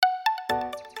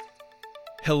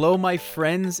Hello, my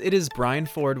friends. It is Brian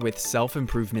Ford with Self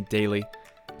Improvement Daily.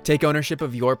 Take ownership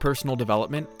of your personal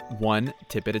development, one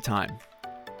tip at a time.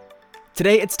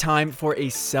 Today, it's time for a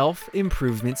self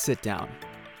improvement sit down.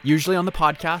 Usually on the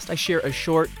podcast, I share a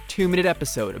short 2-minute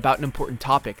episode about an important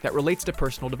topic that relates to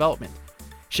personal development,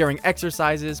 sharing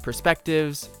exercises,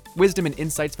 perspectives, wisdom and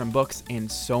insights from books,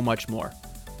 and so much more.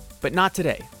 But not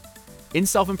today. In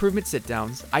self-improvement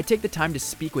sit-downs, I take the time to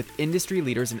speak with industry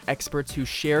leaders and experts who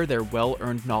share their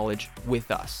well-earned knowledge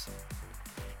with us.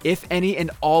 If any and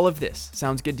all of this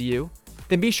sounds good to you,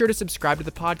 then be sure to subscribe to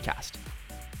the podcast.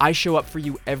 I show up for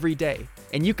you every day,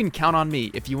 and you can count on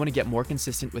me if you want to get more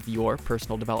consistent with your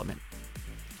personal development.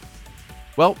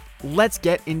 Well, let's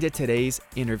get into today's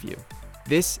interview.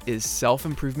 This is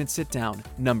Self-Improvement Sit-Down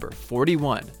number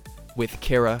 41 with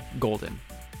Kara Goldin.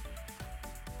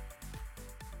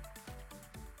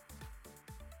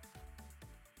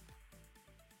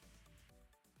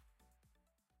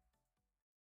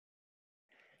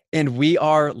 And we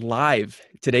are live.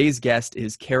 Today's guest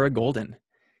is Kara Goldin.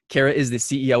 Kara is the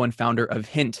CEO and founder of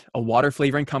Hint, a water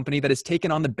flavoring company that has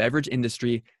taken on the beverage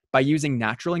industry by using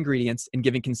natural ingredients and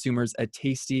giving consumers a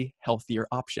tasty, healthier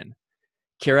option.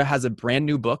 Kara has a brand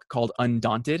new book called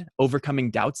Undaunted,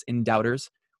 Overcoming Doubts and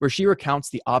Doubters, where she recounts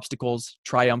the obstacles,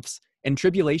 triumphs, and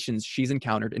tribulations she's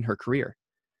encountered in her career.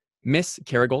 Miss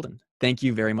Kara Goldin, thank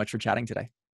you very much for chatting today.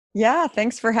 Yeah,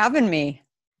 thanks for having me.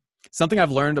 Something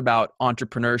I've learned about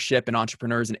entrepreneurship and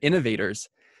entrepreneurs and innovators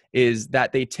is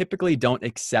that they typically don't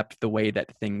accept the way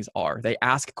that things are. They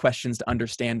ask questions to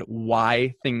understand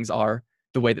why things are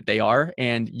the way that they are.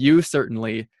 And you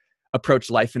certainly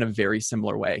approach life in a very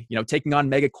similar way. You know, taking on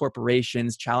mega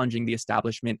corporations, challenging the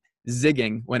establishment,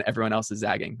 zigging when everyone else is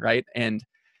zagging, right? And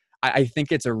I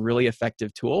think it's a really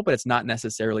effective tool, but it's not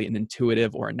necessarily an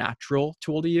intuitive or a natural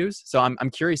tool to use. So I'm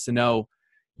curious to know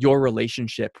your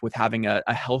relationship with having a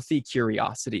healthy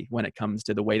curiosity when it comes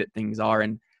to the way that things are,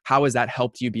 and how has that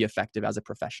helped you be effective as a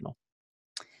professional?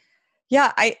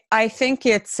 Yeah, I think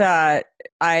it's, I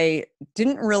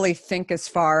didn't really think as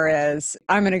far as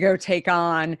I'm going to go take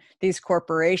on these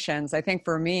corporations. I think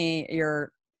for me,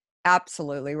 you're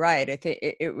absolutely right. I think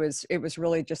it was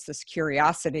really just this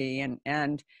curiosity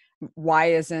and why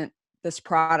isn't this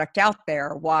product out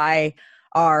there? Why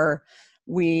are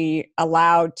we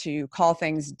allowed to call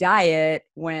things diet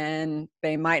when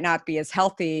they might not be as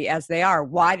healthy as they are?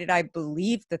 Why did I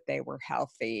believe that they were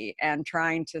healthy? And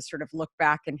trying to sort of look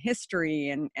back in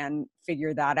history and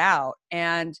figure that out.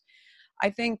 And I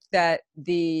think that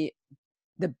the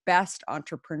best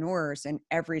entrepreneurs in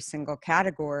every single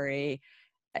category,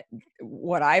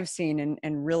 what I've seen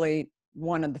and really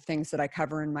one of the things that I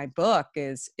cover in my book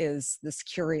is this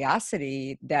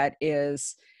curiosity that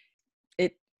is,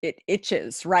 it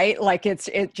itches, right? Like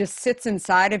it just sits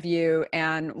inside of you,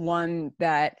 and one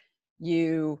that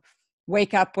you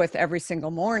wake up with every single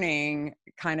morning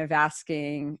kind of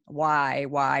asking why.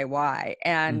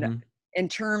 And Mm-hmm. in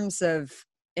terms of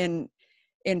in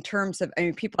terms of, I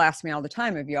mean, people ask me all the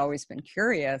time, have you always been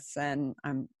curious? And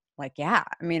I'm like, yeah.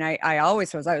 I mean, I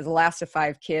always was. I was the last of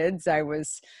 5 kids. I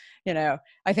was, I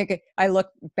think I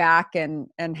look back and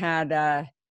had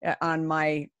on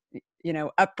my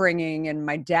upbringing, and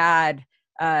my dad,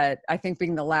 I think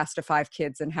being the last of 5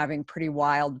 kids and having pretty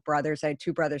wild brothers. I had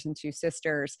 2 brothers and 2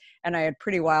 sisters, and I had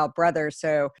pretty wild brothers.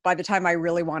 So by the time I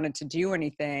really wanted to do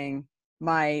anything,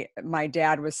 my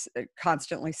dad was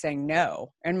constantly saying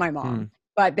no, and my mom.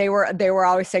 But they were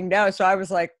always saying no. So I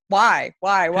was like, why?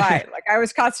 Like I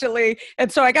was constantly,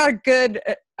 and so I got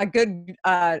a good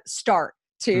start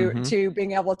Mm-hmm. to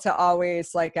being able to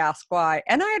always like ask why.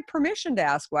 And I had permission to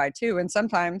ask why too. And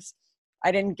sometimes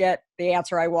I didn't get the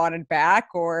answer I wanted back,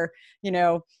 or, they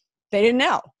didn't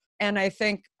know. And I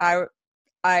think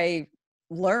I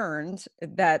learned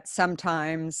that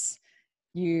sometimes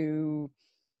you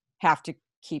have to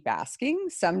keep asking.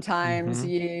 Sometimes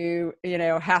Mm-hmm.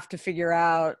 you have to figure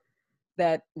out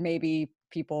that maybe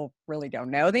people really don't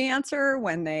know the answer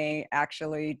when they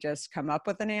actually just come up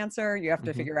with an answer. You have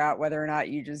to Mm-hmm. figure out whether or not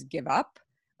you just give up,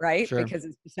 right? Sure. Because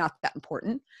it's not that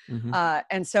important. Mm-hmm.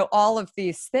 And so all of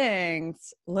these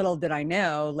things, little did I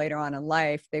know, later on in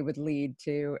life, they would lead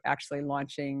to actually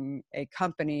launching a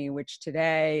company, which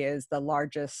today is the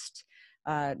largest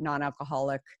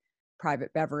non-alcoholic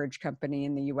private beverage company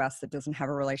in the US that doesn't have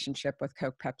a relationship with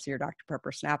Coke, Pepsi, or Dr.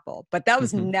 Pepper, Snapple. But that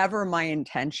was Mm-hmm. never my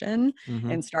intention Mm-hmm.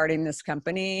 in starting this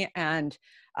company. And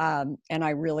I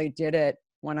really did it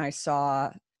when I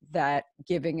saw that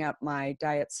giving up my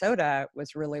diet soda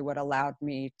was really what allowed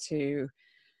me to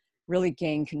really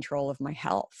gain control of my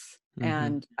health. Mm-hmm.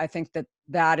 And I think that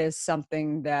that is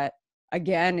something that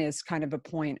again is kind of a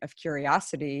point of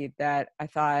curiosity that I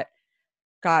thought,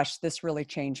 gosh, this really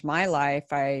changed my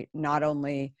life. I not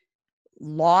only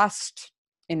lost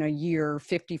in a year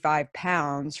 55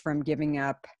 pounds from giving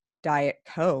up Diet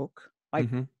Coke, like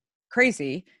Mm-hmm.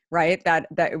 crazy, right? That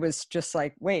it was just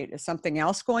like, wait, is something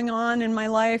else going on in my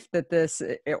life that this,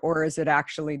 or is it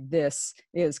actually this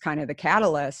is kind of the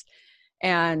catalyst?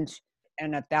 And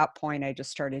and at that point, I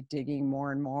just started digging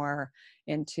more and more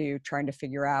into trying to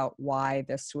figure out why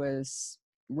this was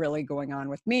really going on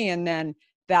with me. And then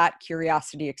that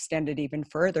curiosity extended even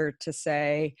further to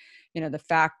say, the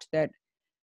fact that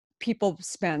people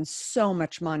spend so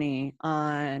much money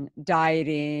on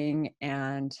dieting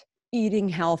and eating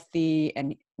healthy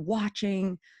and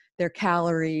watching their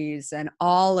calories and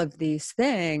all of these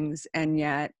things. And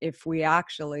yet, if we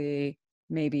actually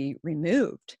maybe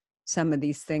removed some of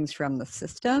these things from the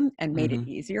system and made it Mm-hmm.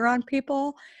 easier on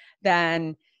people,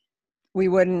 then we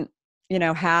wouldn't,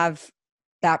 have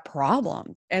that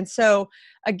problem. And so,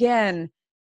 again,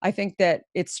 I think that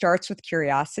it starts with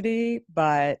curiosity,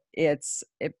 but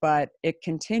it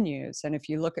continues. And if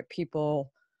you look at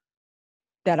people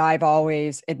that I've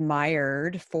always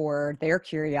admired for their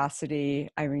curiosity,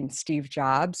 I mean, Steve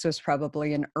Jobs was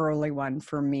probably an early one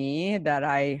for me that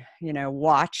I,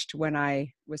 watched when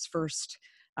I was first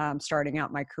starting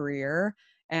out my career,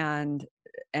 and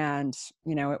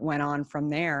it went on from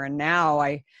there. And now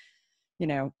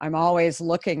I'm always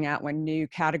looking at when new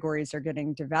categories are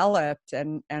getting developed,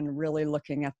 and really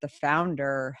looking at the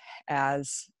founder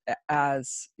as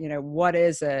what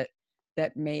is it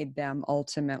that made them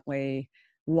ultimately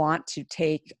want to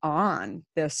take on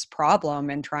this problem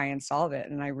and try and solve it.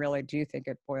 And I really do think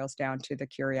it boils down to the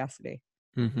curiosity.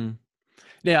 Mm-hmm.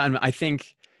 Yeah, and I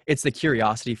think it's the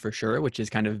curiosity for sure, which has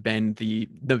kind of been the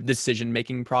decision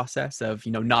making process of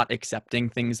not accepting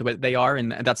things the way they are,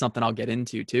 and that's something I'll get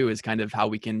into too, is kind of how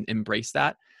we can embrace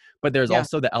that. But there's Yeah.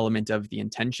 also the element of the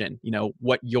intention.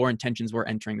 What your intentions were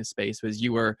entering the space was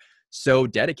you were so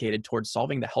dedicated towards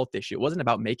solving the health issue. It wasn't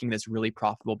about making this really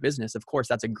profitable business. Of course,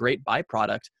 that's a great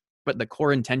byproduct, but the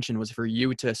core intention was for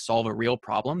you to solve a real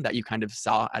problem that you kind of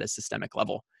saw at a systemic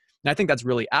level. And I think that's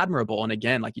really admirable. And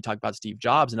again, like you talked about Steve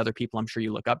Jobs and other people I'm sure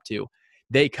you look up to,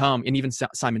 they come, and even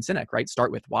Simon Sinek, right?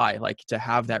 Start with why, like to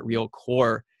have that real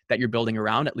core that you're building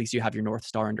around, at least you have your North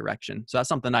Star and direction. So that's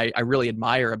something I really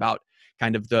admire about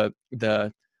kind of the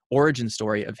origin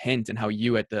story of Hint, and how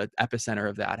you at the epicenter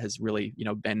of that has really,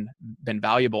 been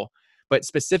valuable. But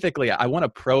specifically, I want to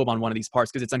probe on one of these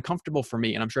parts because it's uncomfortable for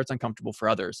me, and I'm sure it's uncomfortable for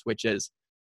others, which is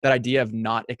that idea of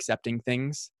not accepting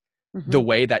things the Hmm.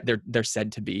 way that they're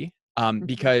said to be. Hmm.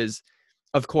 Because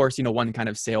of course, one kind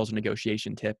of sales or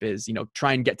negotiation tip is,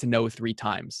 try and get to know 3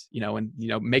 times, and,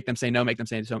 make them say no, make them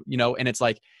say so, and it's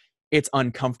like, it's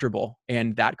uncomfortable.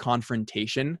 And that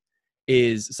confrontation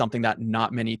is something that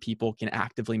not many people can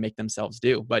actively make themselves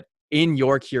do. But in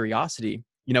your curiosity,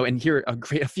 and here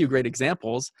a few great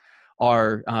examples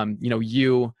are,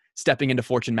 you stepping into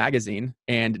Fortune magazine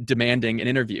and demanding an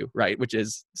interview, right? Which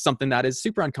is something that is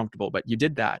super uncomfortable, but you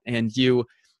did that. And you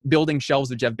building shelves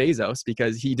with Jeff Bezos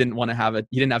because he didn't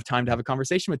have time to have a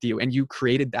conversation with you. And you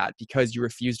created that because you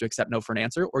refused to accept no for an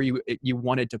answer, or you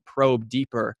wanted to probe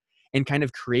deeper, and kind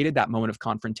of created that moment of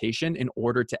confrontation in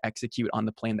order to execute on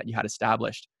the plan that you had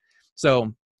established.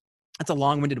 So that's a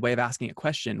long-winded way of asking a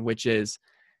question, which is,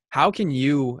 how can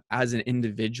you as an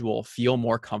individual feel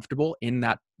more comfortable in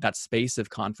that space of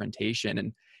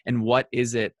confrontation, and what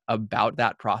is it about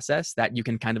that process that you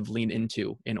can kind of lean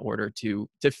into in order to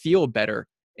feel better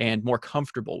and more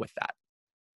comfortable with that?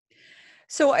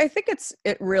 So I think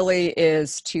it really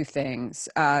is two things.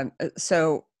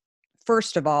 So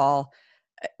first of all,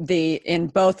 the in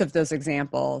both of those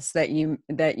examples that you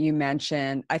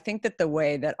mentioned, I think that the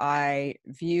way that I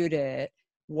viewed it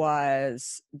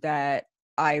was that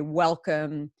I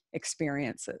welcome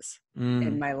experiences in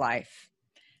Mm, my life.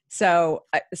 So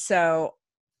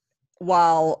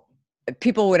while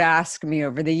people would ask me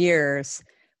over the years,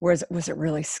 was it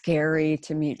really scary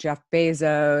to meet Jeff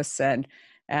Bezos,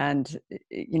 and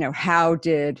how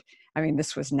did, I mean,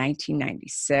 this was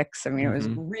 1996. I mean, it was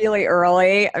hmm. really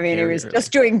early. I mean, he Very was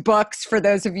just early. doing books, for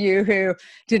those of you who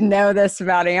didn't know this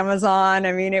about Amazon.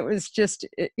 I mean, it was just,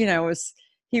 it was,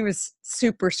 he was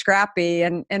super scrappy.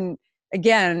 And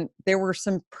again, there were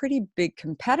some pretty big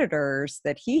competitors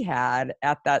that he had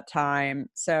at that time.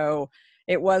 So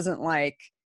it wasn't like,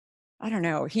 I don't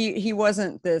know. He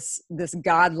wasn't this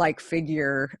godlike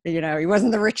figure. He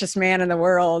wasn't the richest man in the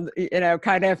world.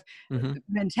 Kind of Hmm.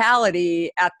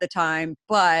 mentality at the time.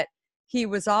 But he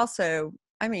was also,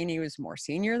 I mean, he was more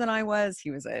senior than I was. He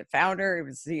was a founder. He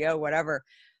was CEO, whatever.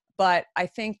 But I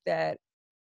think that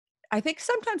I think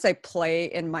sometimes I play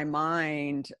in my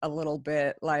mind a little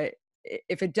bit, like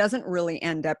if it doesn't really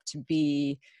end up to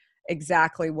be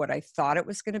exactly what I thought it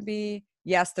was going to be,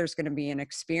 yes, there's going to be an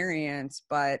experience,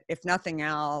 but if nothing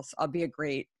else, I'll be a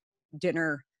great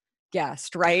dinner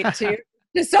guest, right? To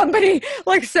somebody,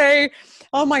 like, say,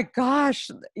 oh my gosh,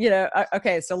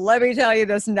 okay, so let me tell you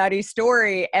this nutty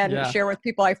story and Yeah. share with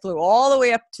people. I flew all the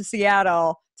way up to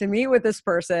Seattle to meet with this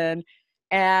person,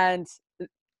 and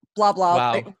blah blah,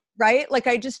 Wow. right? Like,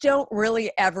 I just don't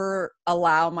really ever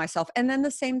allow myself. And then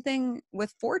the same thing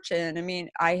with Fortune. I mean,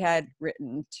 I had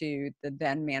written to the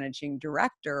then managing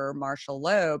director, Marshall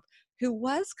Loeb, who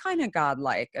was kind of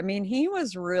godlike. I mean, he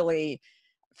was really,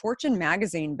 Fortune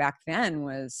magazine back then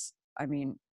was, I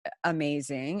mean,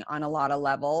 amazing on a lot of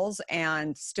levels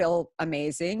and still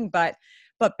amazing. But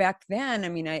back then, I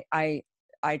mean, I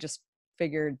just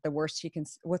figured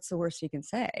what's the worst he can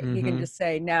say? He can Mm-hmm. just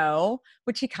say no,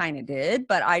 which he kind of did.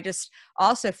 But I just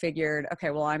also figured, okay,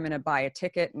 well, I'm going to buy a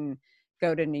ticket and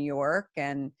go to New York.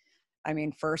 And I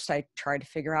mean, first I tried to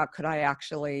figure out, could I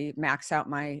actually max out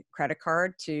my credit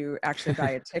card to actually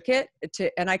buy a ticket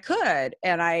and I could,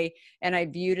 and I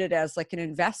viewed it as like an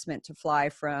investment to fly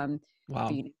from Wow.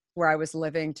 Phoenix, where I was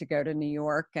living, to go to New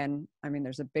York. And I mean,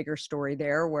 there's a bigger story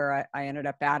there where I ended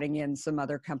up adding in some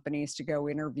other companies to go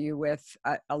interview with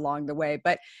along the way.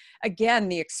 But again,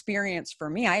 the experience for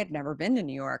me, I had never been to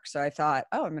New York. So I thought,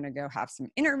 oh, I'm going to go have some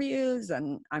interviews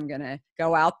and I'm going to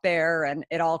go out there. And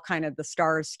it all kind of, the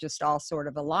stars just all sort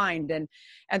of aligned.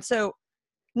 And so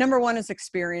number one is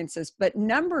experiences, but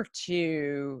number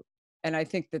two, and I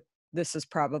think that this is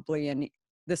probably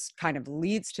this kind of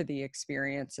leads to the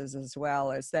experiences as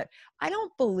well, is that I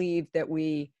don't believe that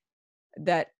we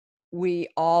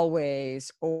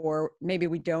always, or maybe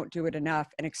we don't do it enough,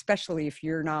 and especially if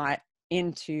you're not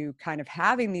into kind of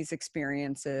having these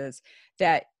experiences,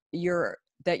 that you're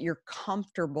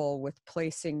comfortable with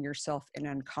placing yourself in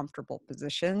uncomfortable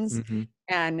positions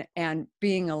Mm-hmm. and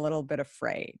being a little bit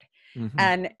afraid.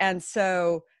 Mm-hmm. And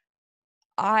so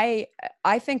I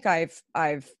I think I've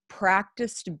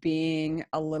practiced being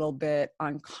a little bit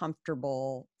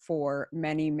uncomfortable for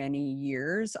many, many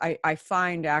years. I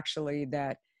find actually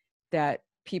that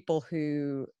people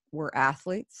who were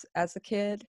athletes as a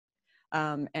kid,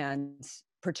 and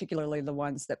particularly the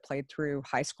ones that played through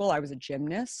high school. I was a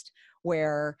gymnast,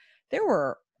 where there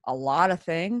were a lot of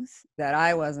things that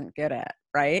I wasn't good at,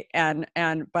 right?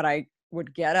 But I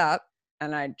would get up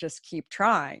and I'd just keep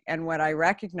trying. And what I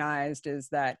recognized is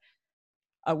that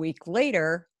a week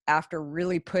later, after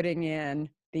really putting in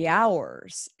the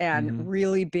hours and Mm-hmm.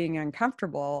 really being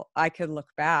uncomfortable, I could look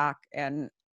back and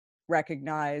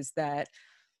recognize that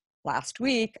last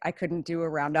week I couldn't do a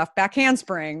round off back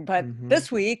handspring, but Mm-hmm.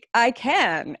 this week I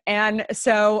can. And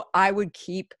so I would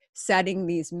keep setting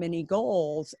these mini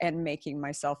goals and making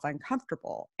myself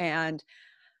uncomfortable. And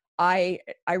I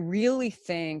really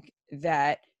think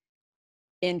that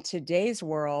in today's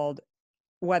world,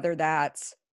 whether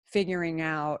that's figuring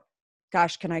out,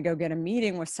 gosh, can I go get a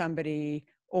meeting with somebody,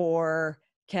 or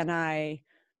can I,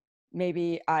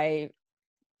 maybe I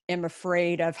am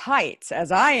afraid of heights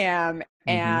as I am, Mm-hmm.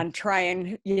 and try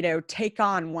and, take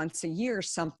on once a year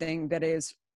something that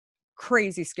is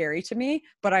crazy scary to me,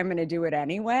 but I'm going to do it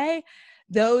anyway.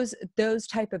 Those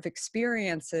type of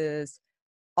experiences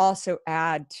also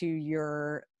add to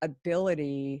your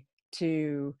ability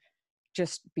to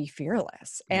just be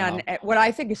fearless. And Wow. what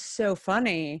I think is so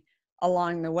funny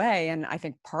along the way, and I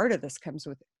think part of this comes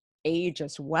with age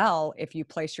as well, if you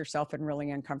place yourself in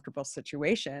really uncomfortable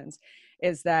situations,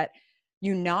 is that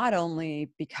you not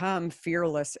only become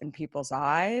fearless in people's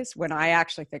eyes, when I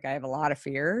actually think I have a lot of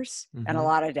fears and a Mm-hmm.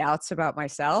 lot of doubts about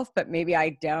myself, but maybe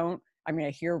I don't. I mean,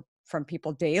 I hear from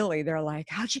people daily, they're like,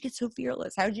 how'd you get so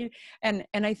fearless? How'd you? And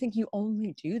I think you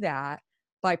only do that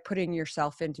by putting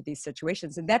yourself into these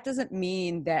situations. And that doesn't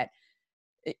mean that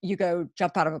you go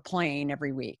jump out of a plane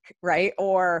every week, right?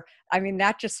 Or, I mean,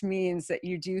 that just means that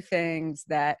you do things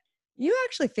that you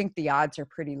actually think the odds are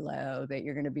pretty low that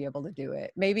you're going to be able to do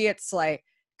it. Maybe it's like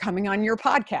coming on your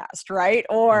podcast, right?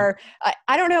 Yeah. Or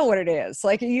I don't know what it is.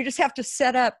 Like, you just have to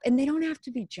set up, and they don't have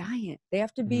to be giant. They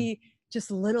have to Mm-hmm. be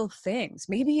just little things.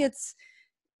 Maybe it's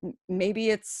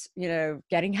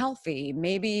getting healthy.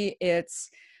 Maybe it's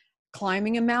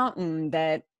climbing a mountain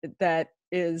that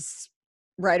is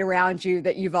right around you,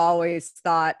 that you've always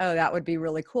thought, oh, that would be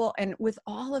really cool. And with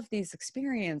all of these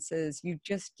experiences, you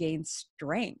just gain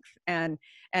strength. And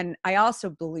I also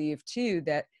believe too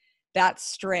that that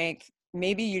strength,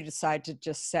 maybe you decide to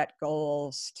just set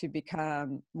goals to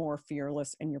become more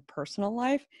fearless in your personal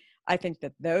life. I think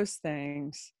that those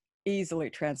things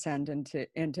easily transcend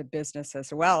into business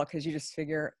as well, because you just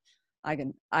figure,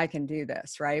 I can do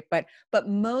this, right? But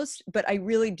I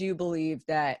really do believe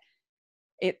that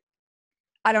it,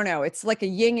 I don't know, it's like a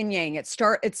yin and yang.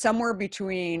 It's somewhere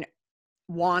between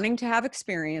wanting to have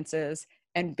experiences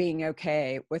and being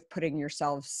okay with putting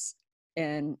yourselves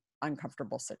in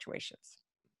uncomfortable situations.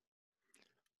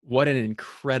 What an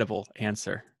incredible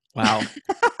answer. Wow.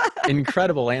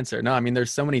 Incredible answer. No, I mean,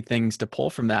 there's so many things to pull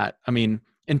from that. I mean,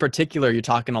 in particular, you're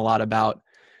talking a lot about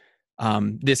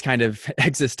this kind of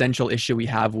existential issue we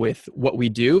have with what we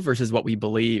do versus what we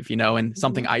believe, you know, and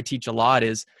something I teach a lot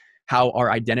is how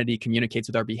our identity communicates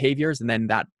with our behaviors. And then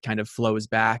that kind of flows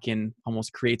back and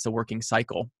almost creates a working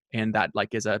cycle. And that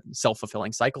like is a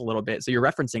self-fulfilling cycle a little bit. So you're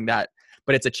referencing that,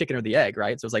 but it's a chicken or the egg,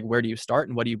 right? So it's like, where do you start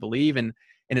and what do you believe? And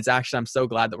it's actually, I'm so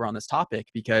glad that we're on this topic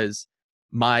because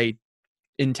my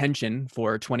intention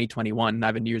for 2021, and I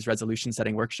have a New Year's resolution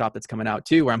setting workshop that's coming out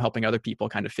too, where I'm helping other people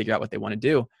kind of figure out what they want to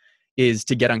do, is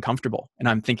to get uncomfortable. And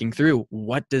I'm thinking through,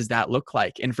 what does that look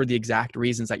like? And for the exact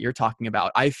reasons that you're talking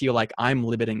about, I feel like I'm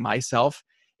limiting myself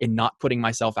in not putting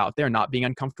myself out there, not being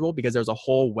uncomfortable, because there's a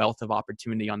whole wealth of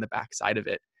opportunity on the backside of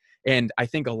it. And I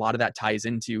think a lot of that ties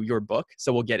into your book.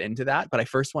 So we'll get into that. But I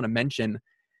first want to mention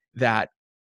that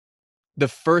the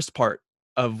first part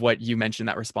of what you mentioned,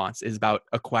 that response, is about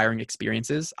acquiring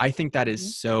experiences. I think that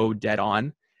is so dead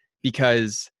on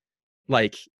because,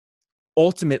 like,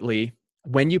 ultimately,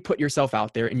 when you put yourself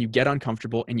out there and you get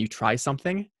uncomfortable and you try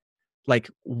something, like,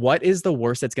 what is the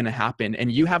worst that's going to happen?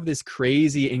 And you have this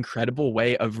crazy, incredible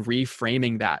way of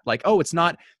reframing that. Like, oh, it's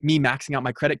not me maxing out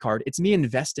my credit card. It's me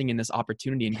investing in this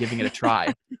opportunity and giving it a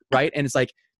try. Right. And it's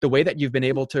like the way that you've been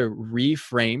able to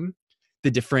reframe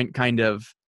the different kind of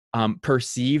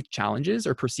perceived challenges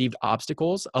or perceived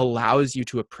obstacles allows you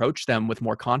to approach them with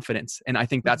more confidence. And I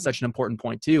think that's such an important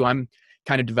point too. I'm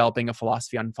kind of developing a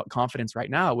philosophy on confidence right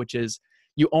now, which is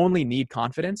you only need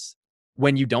confidence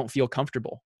when you don't feel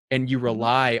comfortable. And you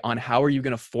rely on how are you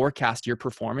going to forecast your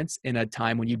performance in a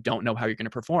time when you don't know how you're going to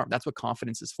perform. That's what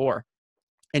confidence is for.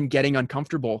 And getting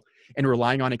uncomfortable and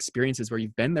relying on experiences where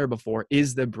you've been there before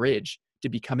is the bridge to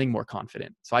becoming more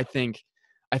confident. So I think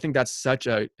that's such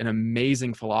an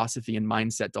amazing philosophy and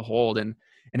mindset to hold. And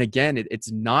again, it's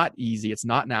not easy. It's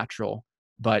not natural.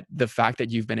 But the fact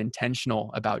that you've been intentional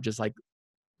about just like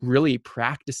really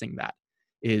practicing that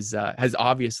is has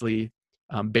obviously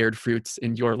bared fruits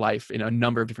in your life in a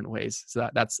number of different ways. So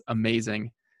that's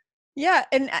amazing. Yeah,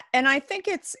 and I think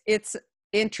it's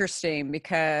interesting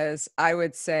because I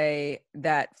would say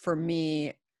that for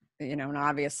me, you know, and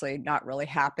obviously not really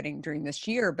happening during this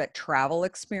year, but travel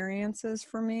experiences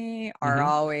for me are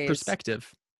always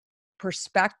perspective,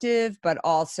 but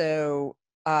also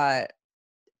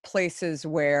places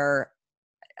where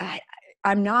I,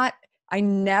 I'm not. I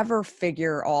never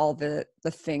figure all the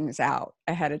things out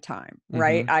ahead of time,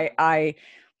 right? I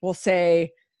will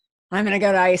say I'm going to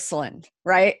go to Iceland,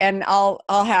 right? And I'll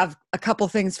have a couple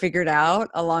things figured out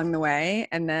along the way,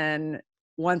 and then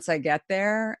once I get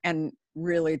there, and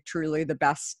really truly the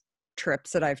best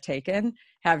trips that I've taken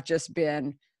have just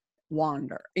been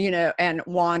and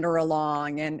wander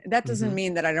along. And that doesn't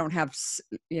mean that I don't have,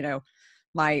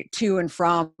 my to and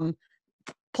from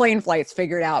plane flights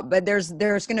figured out, but there's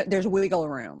wiggle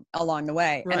room along the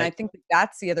way. Right. And I think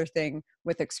that's the other thing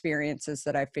with experiences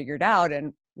that I figured out.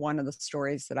 And one of the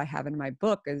stories that I have in my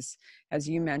book is, as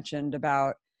you mentioned,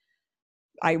 about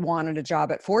I wanted a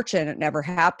job at Fortune. It never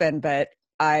happened, but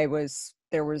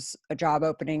there was a job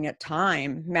opening at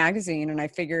Time magazine, and I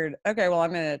figured, okay, well,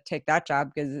 I'm going to take that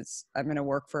job because I'm going to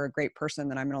work for a great person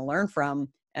that I'm going to learn from,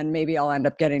 and maybe I'll end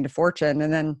up getting to Fortune.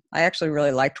 And then I actually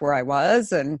really liked where I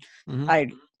was, and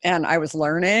I was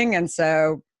learning, and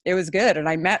so it was good. And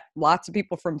I met lots of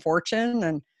people from Fortune,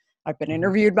 and I've been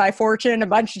interviewed by Fortune a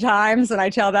bunch of times, and I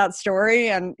tell that story,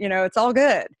 and it's all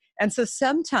good. And so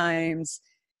sometimes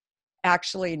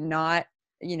actually not,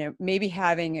 maybe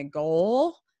having a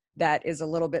goal that is a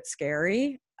little bit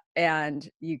scary, and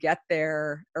you get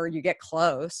there or you get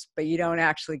close, but you don't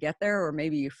actually get there, or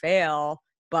maybe you fail,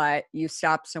 but you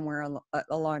stop somewhere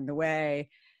along the way.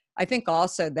 I think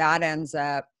also that ends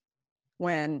up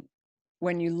when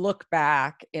you look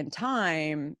back in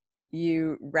time,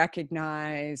 you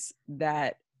recognize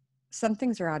that some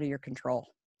things are out of your control.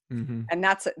 And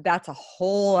that's a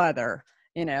whole other,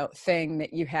 thing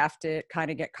that you have to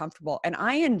kind of get comfortable. And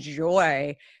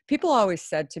people always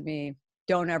said to me,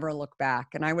 don't ever look back.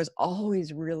 And I was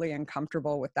always really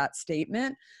uncomfortable with that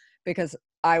statement, because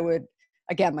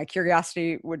my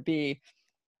curiosity would be,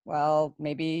 well,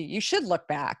 maybe you should look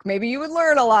back. Maybe you would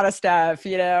learn a lot of stuff,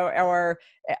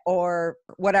 or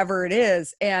whatever it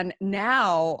is. And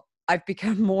now I've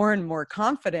become more and more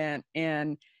confident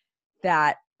in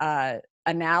that,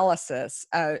 analysis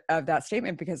of that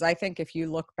statement, because I think if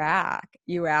you look back,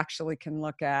 you actually can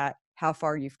look at how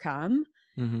far you've come,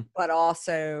 Mm-hmm. but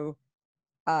also,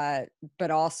 uh,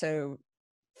 but also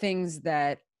things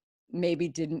that maybe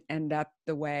didn't end up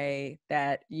the way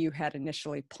that you had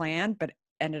initially planned, but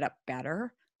ended up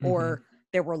better, Mm-hmm. or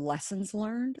there were lessons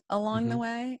learned along the Mm-hmm.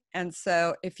 way. And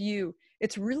so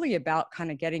it's really about kind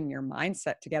of getting your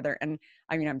mindset together. And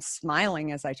I mean, I'm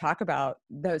smiling as I talk about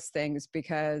those things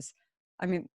because I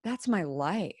mean, that's my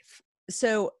life.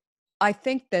 So I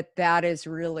think that that is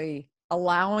really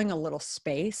allowing a little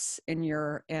space in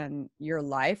your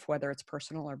life, whether it's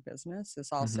personal or business, is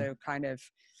Mm-hmm. also kind of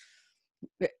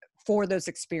for those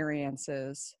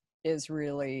experiences is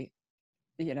really,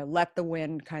 let the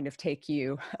wind kind of take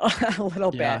you a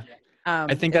little bit. Yeah.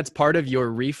 I think It, that's part of your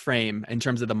reframe in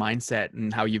terms of the mindset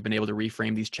and how you've been able to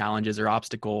reframe these challenges or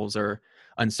obstacles or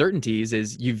uncertainties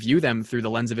is you view them through the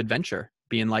lens of adventure,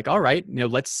 being like, all right,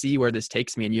 let's see where this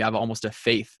takes me. And you have almost a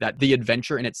faith that the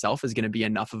adventure in itself is going to be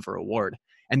enough of a reward.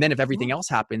 And then if yeah, everything else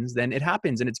happens, then it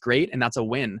happens and it's great and that's a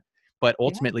win. But yeah,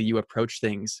 ultimately you approach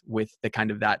things with the kind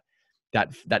of that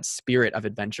spirit of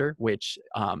adventure, which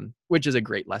is a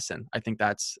great lesson. I think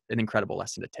that's an incredible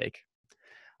lesson to take.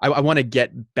 I want to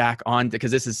get back on because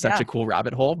this is such yeah, a cool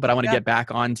rabbit hole, but I want to yeah. get back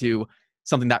onto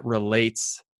something that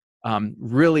relates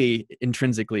really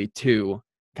intrinsically to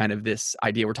kind of this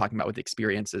idea we're talking about with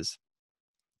experiences,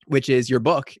 which is your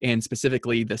book and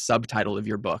specifically the subtitle of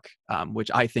your book, which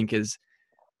I think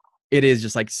it is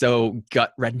just like so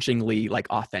gut wrenchingly like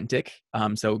authentic.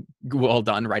 So well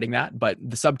done writing that. But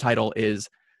the subtitle is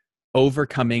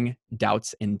Overcoming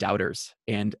Doubts and Doubters,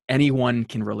 and anyone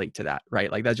can relate to that,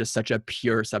 right? Like that's just such a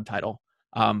pure subtitle.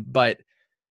 But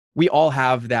we all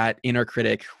have that inner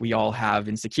critic, we all have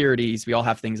insecurities, we all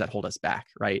have things that hold us back,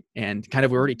 right? And kind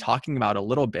of we're already talking about a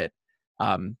little bit,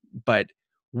 but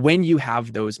when you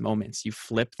have those moments, you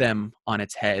flip them on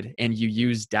its head and you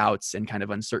use doubts and kind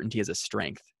of uncertainty as a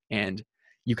strength, and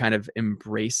you kind of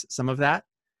embrace some of that.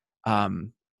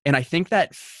 And I think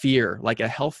that fear, like a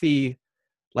healthy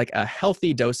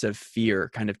dose of fear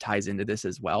kind of ties into this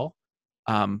as well.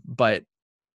 But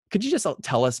could you just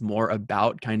tell us more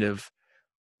about kind of,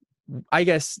 I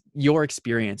guess, your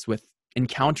experience with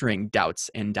encountering doubts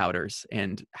and doubters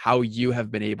and how you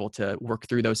have been able to work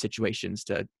through those situations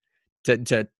to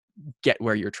get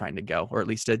where you're trying to go, or at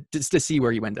least to just to see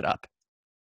where you ended up?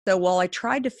 So while I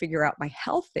tried to figure out my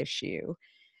health issue,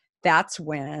 that's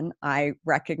when I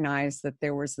recognized that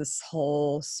there was this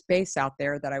whole space out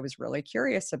there that I was really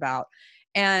curious about.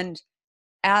 And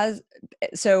as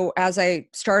as I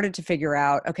started to figure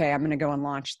out, okay, I'm going to go and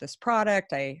launch this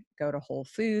product, I go to Whole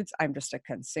Foods. I'm just a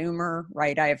consumer,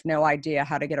 right? I have no idea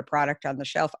how to get a product on the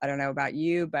shelf. I don't know about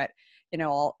you, but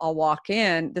I'll walk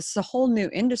in. This is a whole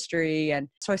new industry, and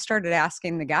so I started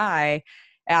asking the guy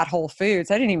at Whole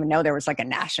Foods. I didn't even know there was like a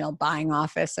national buying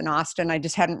office in Austin. I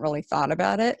just hadn't really thought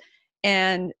about it.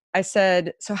 And I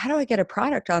said, "So how do I get a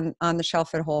product on the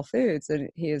shelf at Whole Foods?" And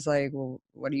he was like, "Well,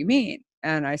 what do you mean?"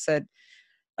 And I said,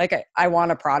 like, I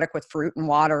want a product with fruit and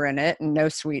water in it and no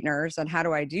sweeteners. And how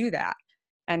do I do that?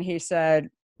 And he said,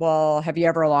 well, have you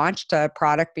ever launched a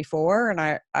product before? And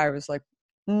I was like,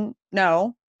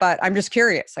 no, but I'm just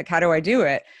curious. Like, how do I do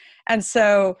it? And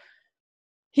so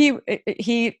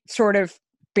he sort of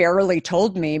barely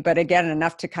told me, but again,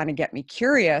 enough to kind of get me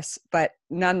curious. But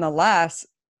nonetheless,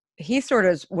 he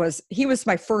was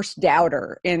my first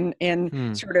doubter in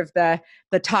Hmm. sort of the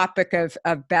topic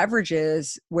of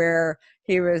beverages, where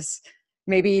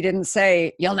maybe he didn't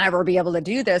say you'll never be able to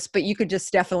do this, but you could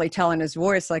just definitely tell in his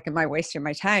voice, like, am I wasting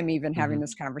my time even having Mm-hmm.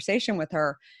 this conversation with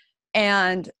her?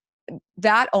 And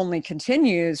that only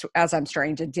continues as I'm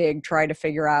starting to try to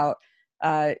figure out,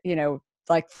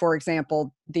 like, for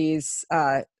example,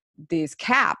 these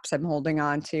caps I'm holding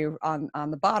on to on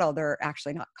the bottle. They're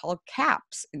actually not called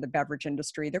caps in the beverage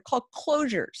industry. They're called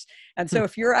closures. And so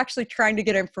if you're actually trying to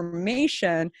get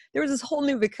information, there was this whole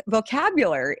new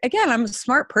vocabulary. Again, I'm a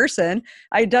smart person.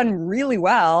 I had done really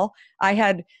well. I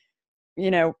had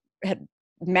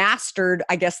mastered,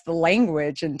 I guess, the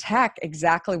language and tech,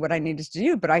 exactly what I needed to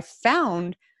do. But I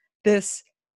found this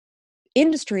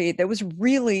industry that was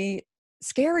really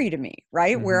scary to me,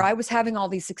 right? Where Mm-hmm. I was having all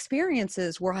these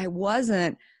experiences where I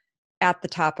wasn't at the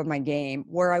top of my game,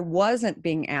 where I wasn't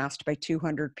being asked by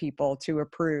 200 people to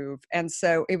approve. And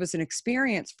so it was an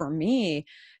experience for me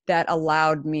that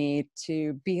allowed me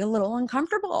to be a little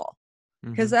uncomfortable,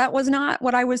 because Mm-hmm. that was not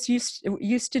what I was used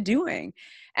to doing.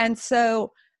 And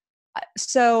so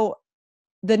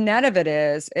the net of it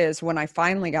is when I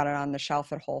finally got it on the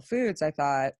shelf at Whole Foods, I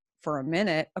thought for a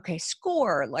minute, okay,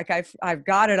 score, like I've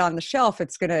got it on the shelf.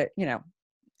 It's gonna,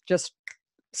 just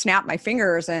snap my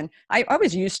fingers. And I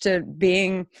was used to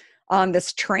being on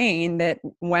this train that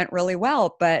went really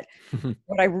well. But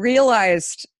what I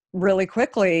realized really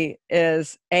quickly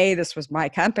is this was my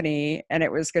company and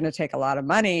it was going to take a lot of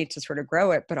money to sort of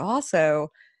grow it. But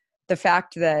also the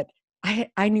fact that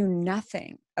I knew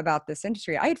nothing about this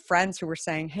industry. I had friends who were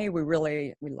saying, hey, we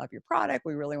love your product.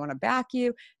 We really want to back you.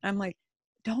 And I'm like,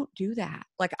 don't do that.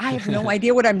 Like, I have no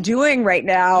idea what I'm doing right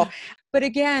now. But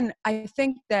again, I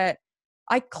think that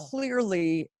I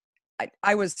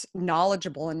was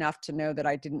knowledgeable enough to know that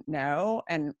I didn't know,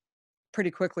 and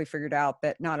pretty quickly figured out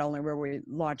that not only were we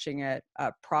launching a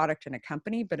product and a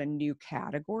company, but a new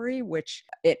category, which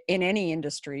in any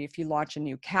industry, if you launch a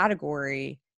new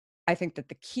category, I think that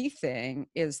the key thing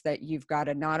is that you've got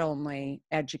to not only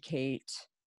educate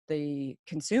the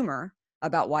consumer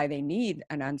about why they need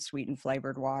an unsweetened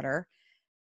flavored water.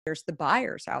 There's the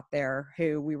buyers out there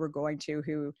who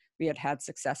we had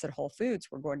success at Whole Foods.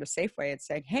 We're going to Safeway and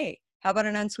saying, hey, how about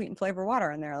an unsweetened flavored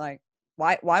water? And they're like,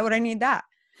 why would I need that?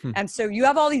 And so you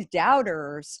have all these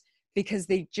doubters because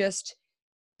they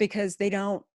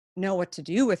don't know what to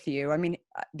do with you. I mean,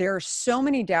 there are so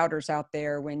many doubters out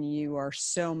there when you are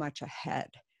so much ahead,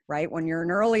 right? When you're an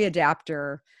early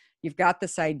adapter, you've got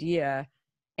this idea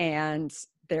and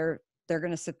they're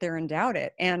going to sit there and doubt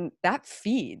it. And that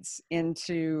feeds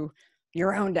into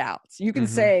your own doubts. You can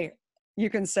say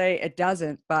it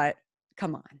doesn't, but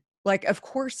come on. Like, of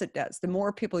course it does. The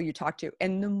more people you talk to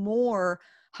and the more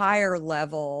higher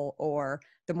level or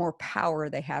the more power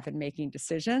they have in making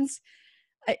decisions,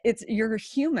 you're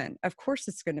human. Of course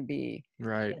it's going to be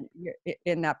right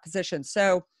in that position.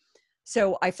 So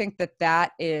I think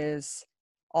that is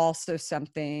also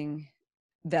something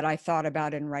that I thought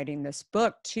about in writing this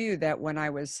book too, that when I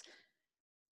was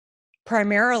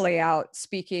primarily out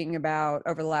speaking about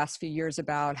over the last few years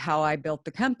about how I built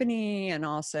the company and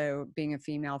also being a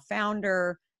female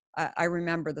founder, I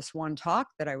remember this one talk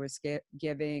that I was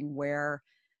giving where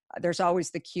there's always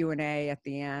the Q&A at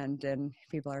the end and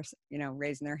people are,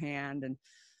 raising their hand, and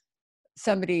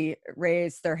somebody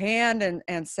raised their hand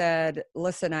and said,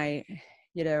 listen,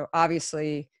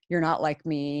 obviously you're not like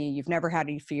me. You've never had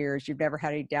any fears. You've never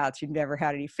had any doubts. You've never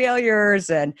had any failures.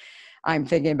 And I'm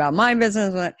thinking about my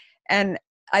business. And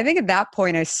I think at that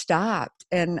point I stopped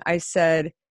and I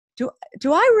said,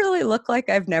 do I really look like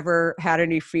I've never had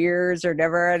any fears or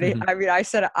never any, I mean, I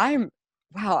said, I'm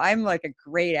like a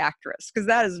great actress, because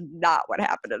that is not what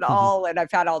happened at all. And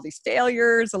I've had all these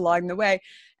failures along the way.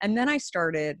 And then I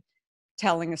started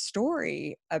telling a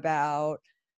story about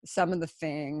some of the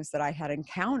things that I had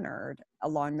encountered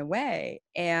along the way.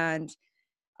 And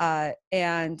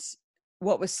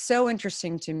what was so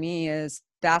interesting to me is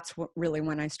that's really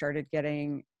when I started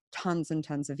getting tons and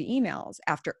tons of emails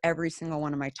after every single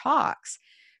one of my talks.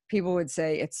 People would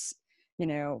say, it's,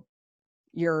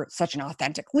 you're such an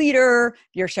authentic leader.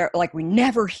 Like, we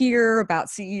never hear about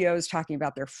CEOs talking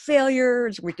about their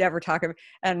failures. We never talk about,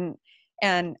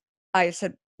 and I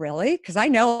said, really? Because I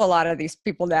know a lot of these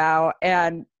people now,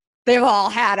 and they've all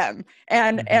had them.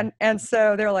 And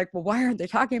so they're like, well, why aren't they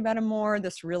talking about them more?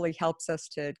 This really helps us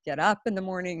to get up in the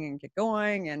morning and get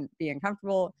going and be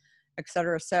uncomfortable, et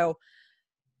cetera. So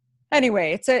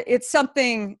anyway, it's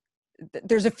something,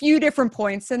 there's a few different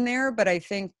points in there, but I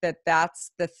think that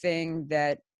that's the thing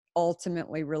that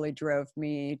ultimately really drove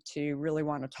me to really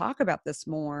want to talk about this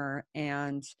more.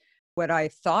 And what I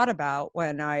thought about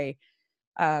when I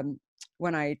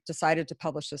decided to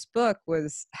publish this book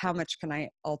was, how much can I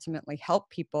ultimately help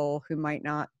people who might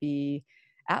not be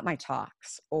at my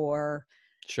talks or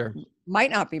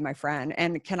might not be my friend?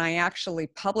 And can I actually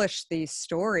publish these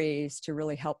stories to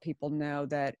really help people know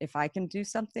that if I can do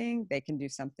something, they can do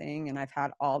something. And I've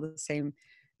had all the same,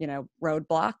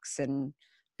 roadblocks and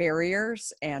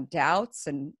barriers and doubts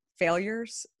and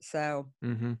failures. So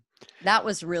that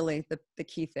was really the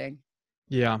key thing.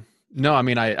 Yeah. No, I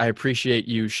mean, I appreciate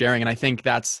you sharing. And I think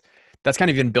that's kind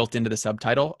of even built into the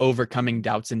subtitle. Overcoming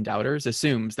Doubts and Doubters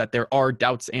assumes that there are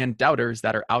doubts and doubters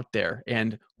that are out there.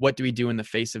 And what do we do in the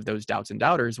face of those doubts and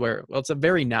doubters? Well, it's a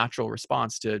very natural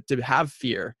response to have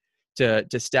fear, to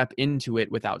step into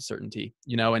it without certainty,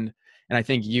 and I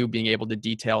think you being able to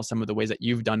detail some of the ways that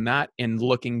you've done that and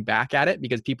looking back at it,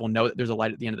 because people know that there's a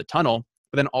light at the end of the tunnel,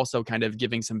 but then also kind of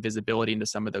giving some visibility into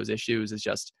some of those issues is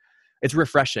just, it's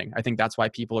refreshing. I think that's why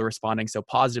people are responding so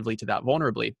positively to that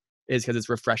vulnerably, is because it's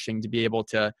refreshing to be able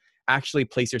to actually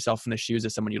place yourself in the shoes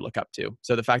of someone you look up to.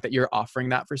 So the fact that you're offering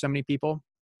that for so many people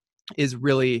is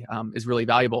really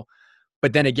valuable.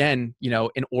 But then again,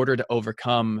 in order to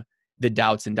overcome the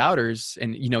doubts and doubters,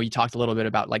 and you talked a little bit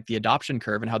about like the adoption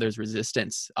curve and how there's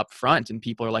resistance up front, and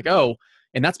people are like, oh,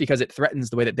 And that's because it threatens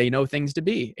the way that they know things to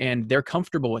be. And they're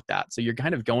comfortable with that. So you're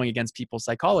kind of going against people's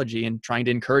psychology and trying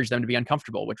to encourage them to be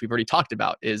uncomfortable, which we've already talked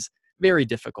about is very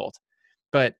difficult.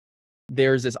 But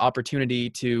there's this opportunity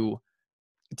to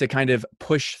kind of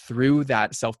push through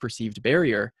that self-perceived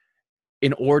barrier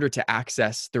in order to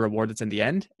access the reward that's in the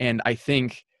end. And I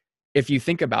think if you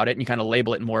think about it and you kind of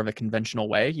label it in more of a conventional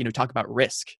way, talk about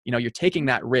risk. You're taking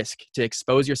that risk to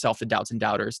expose yourself to doubts and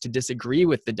doubters, to disagree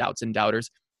with the doubts and doubters,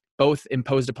 both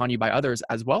imposed upon you by others,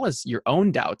 as well as your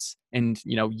own doubts and,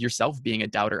 yourself being a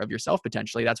doubter of yourself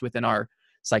potentially. That's within our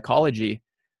psychology.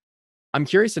 I'm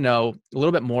curious to know a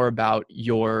little bit more about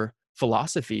your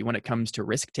philosophy when it comes to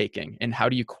risk taking and how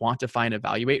do you quantify and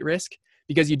evaluate risk?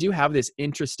 Because you do have this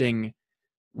interesting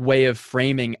way of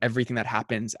framing everything that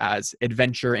happens as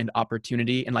adventure and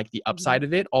opportunity and like the upside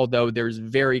of it, although there's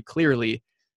very clearly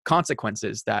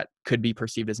consequences that could be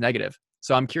perceived as negative.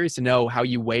 So I'm curious to know how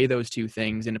you weigh those two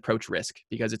things and approach risk,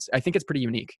 because I think it's pretty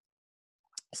unique.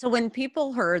 So when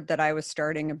people heard that I was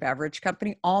starting a beverage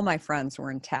company, all my friends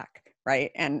were in tech,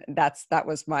 right? And that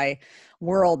was my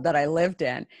world that I lived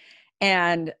in.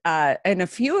 And a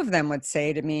few of them would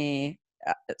say to me,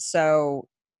 so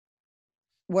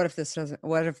what if this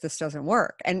doesn't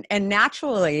work? And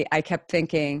naturally I kept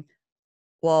thinking,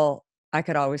 well, I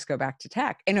could always go back to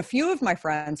tech. And a few of my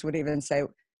friends would even say,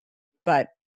 but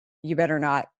you better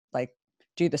not like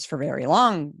do this for very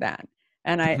long then.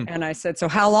 And I said, so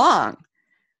how long?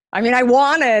 I mean, I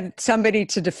wanted somebody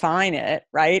to define it,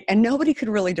 right? And nobody could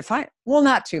really define it. Well,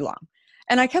 not too long.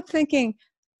 And I kept thinking,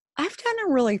 I've done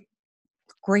a really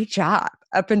great job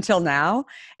up until now.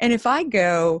 And if I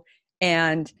go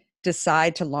and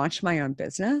decide to launch my own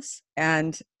business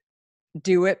and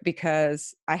do it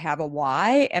because I have a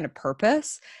why and a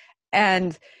purpose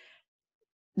and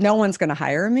no one's going to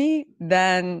hire me,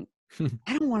 then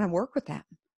I don't want to work with them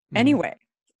anyway.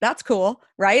 That's cool.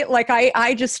 Right. Like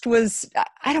I just was,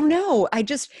 I don't know.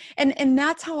 And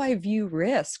that's how I view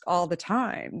risk all the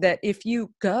time, that if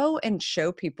you go and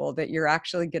show people that you're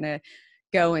actually going to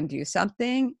go and do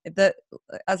something that,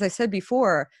 as I said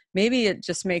before, maybe it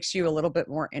just makes you a little bit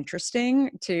more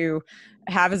interesting to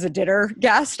have as a dinner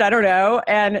guest. I don't know.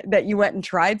 And that you went and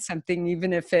tried something,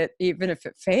 even if it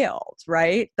failed,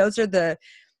 right? Those are the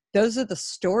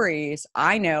stories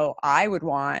I know I would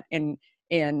want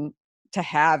in to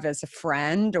have as a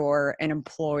friend or an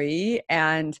employee.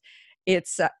 And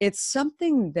it's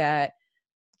something that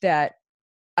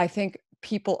I think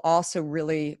people also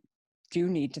really do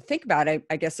need to think about.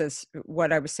 I guess is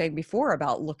what I was saying before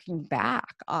about looking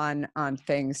back on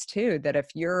things too, that if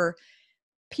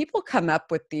people come up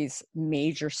with these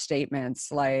major statements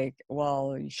like,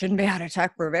 well, you shouldn't be out of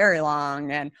tech for very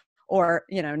long. Or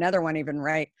another one even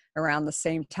right around the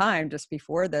same time, just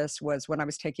before this, was when I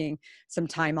was taking some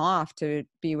time off to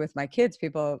be with my kids.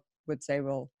 People would say,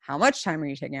 well, how much time are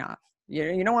you taking off?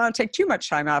 You don't want to take too much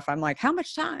time off. I'm like, how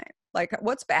much time? Like,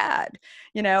 what's bad?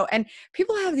 And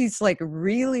people have these like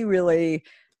really, really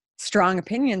strong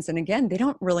opinions. And again, they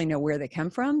don't really know where they come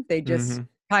from. They just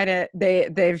kind of,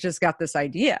 they've just got this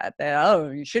idea that, oh,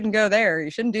 you shouldn't go there,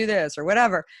 you shouldn't do this or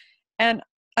whatever. And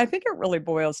I think it really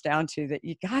boils down to that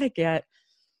you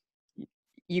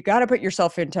got to put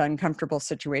yourself into uncomfortable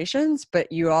situations, but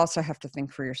you also have to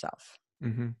think for yourself.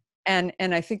 And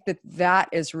I think that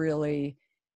is really,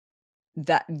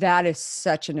 that is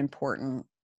such an important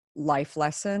life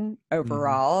lesson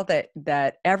overall,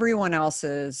 that everyone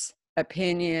else's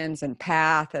opinions and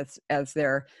path as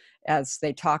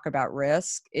they talk about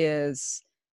risk is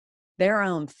their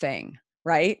own thing,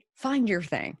 right? Find your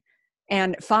thing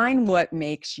and find what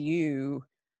makes you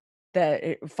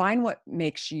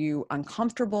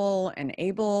uncomfortable and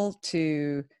able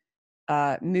to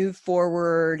move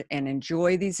forward and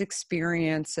enjoy these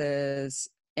experiences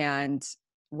and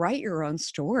write your own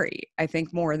story. I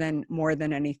think more than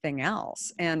anything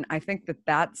else. And I think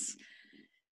that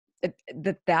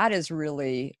is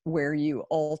really where you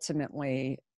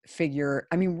ultimately figure,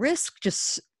 I mean, risk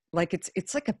just like,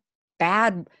 it's like a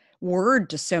bad word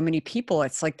to so many people.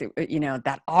 It's like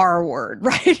that R word,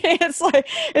 right? It's like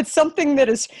it's something that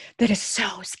is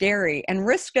so scary. And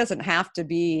risk doesn't have to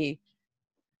be,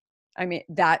 I mean,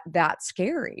 that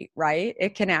scary, right?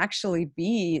 It can actually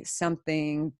be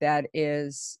something that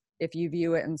is, if you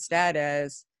view it instead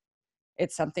as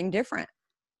it's something different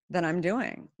than I'm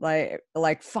doing.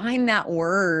 Like find that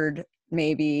word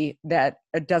maybe that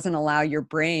it doesn't allow your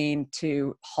brain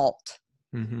to halt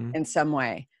in some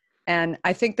way. And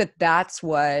I think that's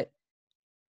what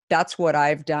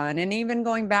I've done. And even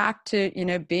going back to,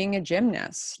 being a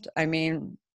gymnast, I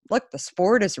mean, look, the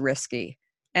sport is risky.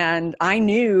 And I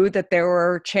knew that there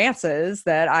were chances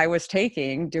that I was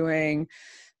taking doing,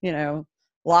 you know,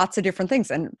 lots of different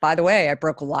things. And by the way, I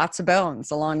broke lots of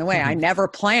bones along the way. I never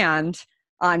planned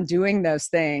on doing those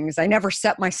things. I never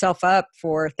set myself up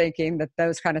for thinking that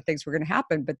those kind of things were going to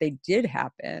happen, but they did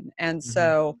happen. And Mhm.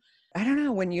 so I don't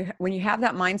know, when you have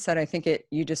that mindset, I think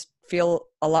you just feel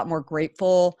a lot more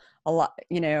grateful, a lot,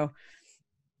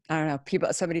 I don't know.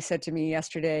 Somebody said to me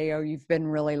yesterday, "Oh, you've been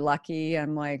really lucky."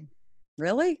 I'm like,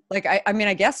 "Really?" Like, I mean,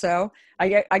 I guess so.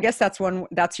 I guess that's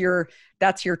your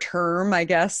term. I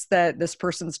guess that this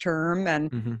person's term.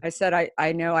 And Mhm. I said,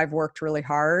 I know I've worked really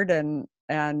hard, and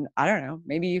I don't know.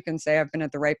 Maybe you can say I've been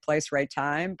at the right place, right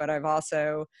time. But I've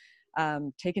also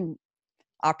taken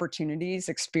opportunities,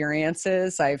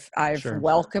 experiences. I've Sure.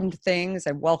 welcomed things.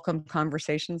 I've welcomed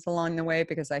conversations along the way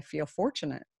because I feel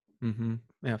fortunate. Mhm.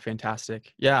 Yeah,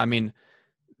 fantastic. Yeah, I mean,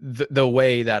 the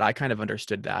way that I kind of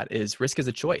understood that is risk is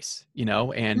a choice,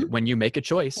 and Mhm. when you make a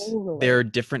choice, there Totally. are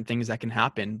different things that can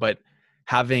happen, but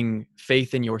having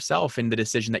faith in yourself in the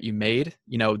decision that you made,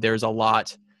 of there's a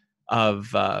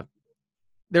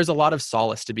lot of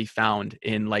solace to be found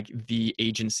in like the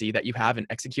agency that you have in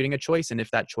executing a choice, and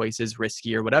if that choice is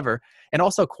risky or whatever, and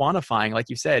also quantifying, like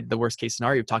you said, the worst case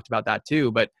scenario. You've talked about that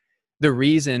too, but the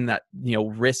reason that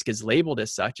risk is labeled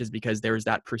as such is because there's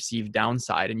that perceived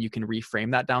downside, and you can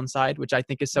reframe that downside, which I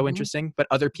think is so Mhm. interesting, but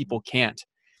other people can't.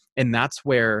 And that's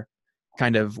where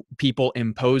kind of people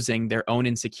imposing their own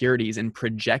insecurities and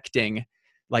projecting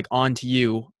like onto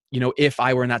you, if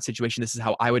I were in that situation, this is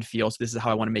how I would feel, so this is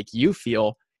how I want to make you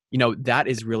feel. That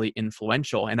is really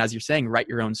influential. And as you're saying, write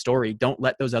your own story. Don't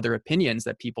let those other opinions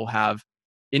that people have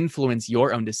influence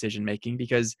your own decision making,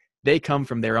 because they come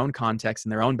from their own context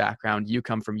and their own background. You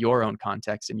come from your own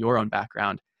context and your own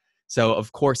background. So,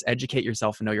 of course, educate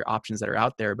yourself and know your options that are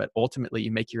out there, but ultimately you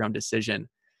make your own decision,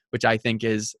 which I think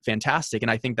is fantastic.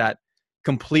 And I think that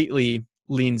completely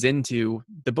leans into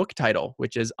the book title,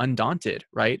 which is Undaunted,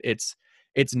 right? It's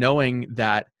knowing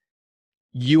that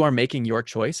you are making your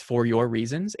choice for your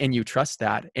reasons and you trust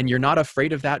that, and you're not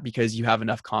afraid of that because you have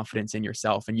enough confidence in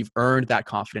yourself and you've earned that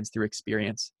confidence through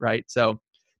experience, right? So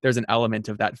there's an element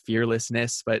of that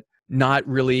fearlessness, but not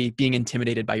really being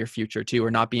intimidated by your future too,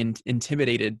 or not being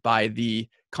intimidated by the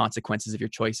consequences of your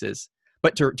choices.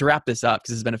 But to wrap this up,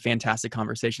 because this has been a fantastic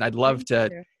conversation, I'd love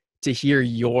Thank to you. hear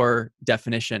your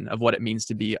definition of what it means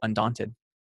to be undaunted.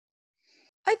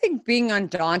 I think being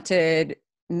undaunted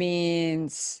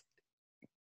means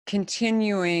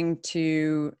continuing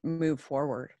to move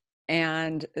forward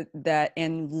and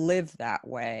live that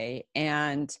way.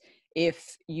 And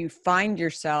if you find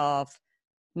yourself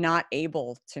not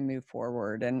able to move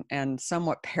forward and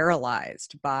somewhat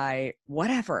paralyzed by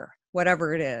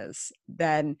whatever it is,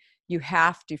 then you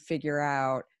have to figure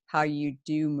out how you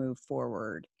do move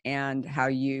forward and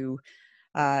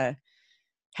uh,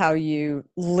 how you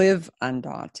live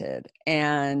undaunted.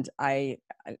 And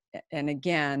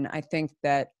again, I think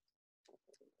that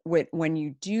when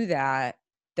you do that,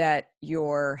 that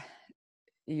your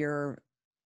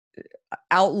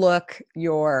outlook,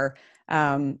 your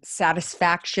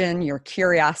satisfaction, your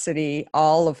curiosity,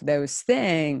 all of those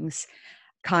things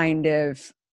kind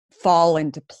of fall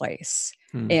into place.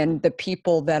 Hmm. And the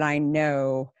people that I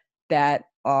know that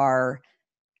are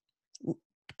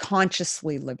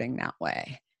consciously living that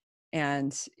way.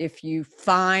 And if you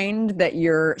find that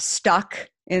you're stuck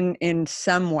in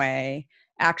some way,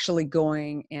 actually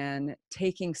going and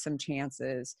taking some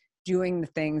chances, doing the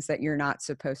things that you're not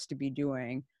supposed to be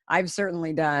doing. I've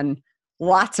certainly done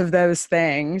lots of those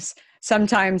things.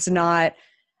 Sometimes not,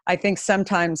 I think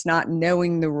sometimes not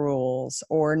knowing the rules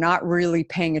or not really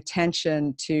paying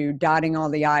attention to dotting all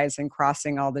the I's and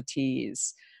crossing all the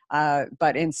T's,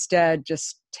 but instead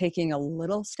just taking a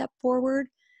little step forward.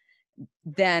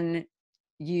 Then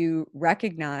you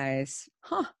recognize,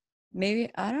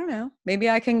 maybe, I don't know, maybe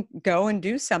I can go and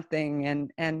do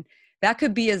something. And that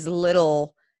could be as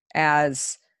little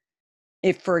as,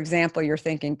 if, for example, you're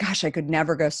thinking, gosh, I could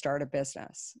never go start a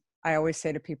business. I always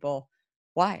say to people,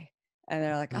 why? And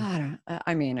they're like, oh, Hmm.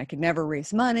 I mean, I could never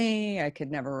raise money. I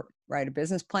could never write a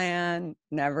business plan.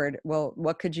 Never. Well,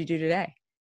 what could you do today?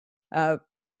 Uh,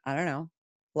 I don't know.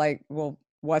 Like, well,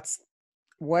 what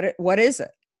is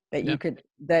it that Yeah.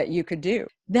 you could do?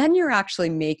 Then you're actually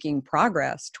making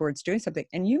progress towards doing something,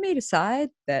 and you may decide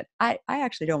that I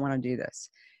actually don't want to do this,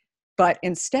 but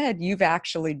instead you've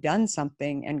actually done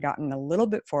something and gotten a little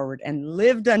bit forward and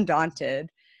lived undaunted.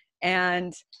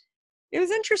 And it was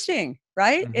interesting,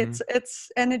 right? Hmm.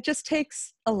 And it just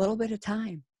takes a little bit of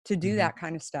time to do Hmm. that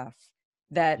kind of stuff,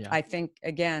 that Yeah. I think,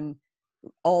 again,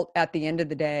 all at the end of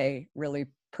the day, really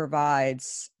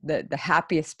provides the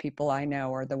happiest people I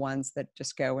know are the ones that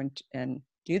just go and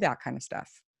do that kind of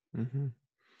stuff. Mm-hmm.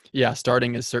 Yeah,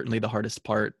 starting is certainly the hardest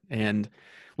part. And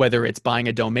whether it's buying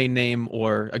a domain name,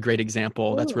 or a great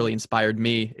example that's Ooh. really inspired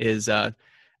me is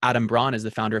Adam Braun is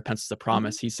the founder of Pencils of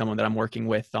Promise. He's someone that I'm working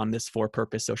with on this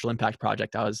for-purpose social impact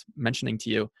project I was mentioning to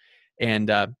you.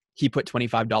 And he put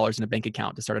 $25 in a bank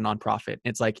account to start a nonprofit.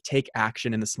 It's like, take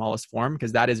action in the smallest form,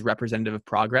 because that is representative of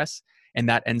progress. And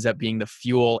that ends up being the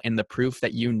fuel and the proof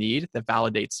that you need that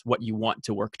validates what you want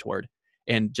to work toward.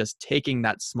 And just taking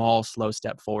that small, slow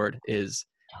step forward is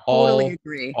Totally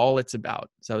agree. all it's about.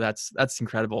 So that's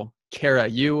incredible. Kara,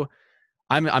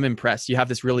 I'm impressed. You have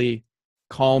this really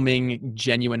calming,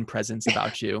 genuine presence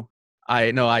about you.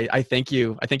 I thank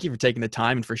you. I thank you for taking the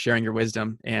time and for sharing your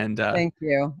wisdom. And Thank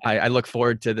you. I look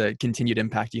forward to the continued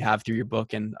impact you have through your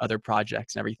book and other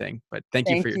projects and everything. But thank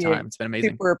you Thank for your you. time. It's been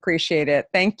amazing. Super appreciate it.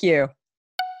 Thank you.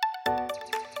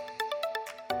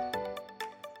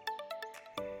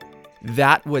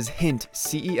 That was Hint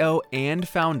CEO and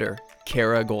founder,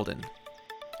 Kara Goldin.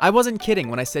 I wasn't kidding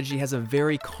when I said she has a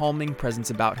very calming presence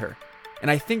about her,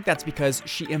 and I think that's because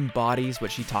she embodies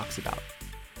what she talks about.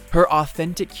 Her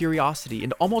authentic curiosity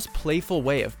and almost playful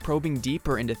way of probing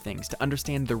deeper into things to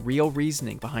understand the real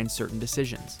reasoning behind certain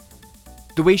decisions.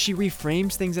 The way she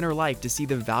reframes things in her life to see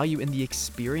the value in the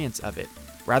experience of it,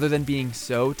 rather than being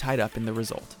so tied up in the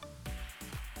result.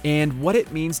 And what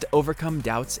it means to overcome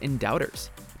doubts and doubters,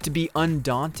 to be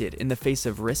undaunted in the face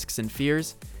of risks and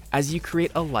fears as you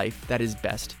create a life that is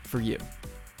best for you.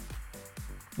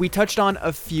 We touched on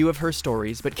a few of her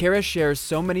stories, but Kara shares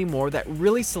so many more that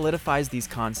really solidifies these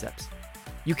concepts.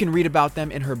 You can read about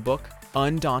them in her book,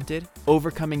 Undaunted: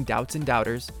 Overcoming Doubts and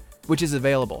Doubters, which is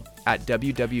available at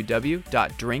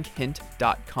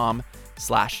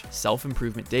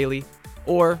drinkhint.com/self-improvement daily,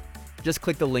 or just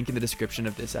click the link in the description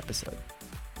of this episode.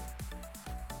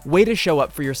 Way to show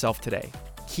up for yourself today.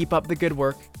 Keep up the good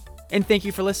work, and thank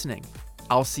you for listening.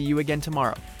 I'll see you again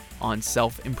tomorrow on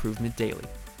Self Improvement Daily.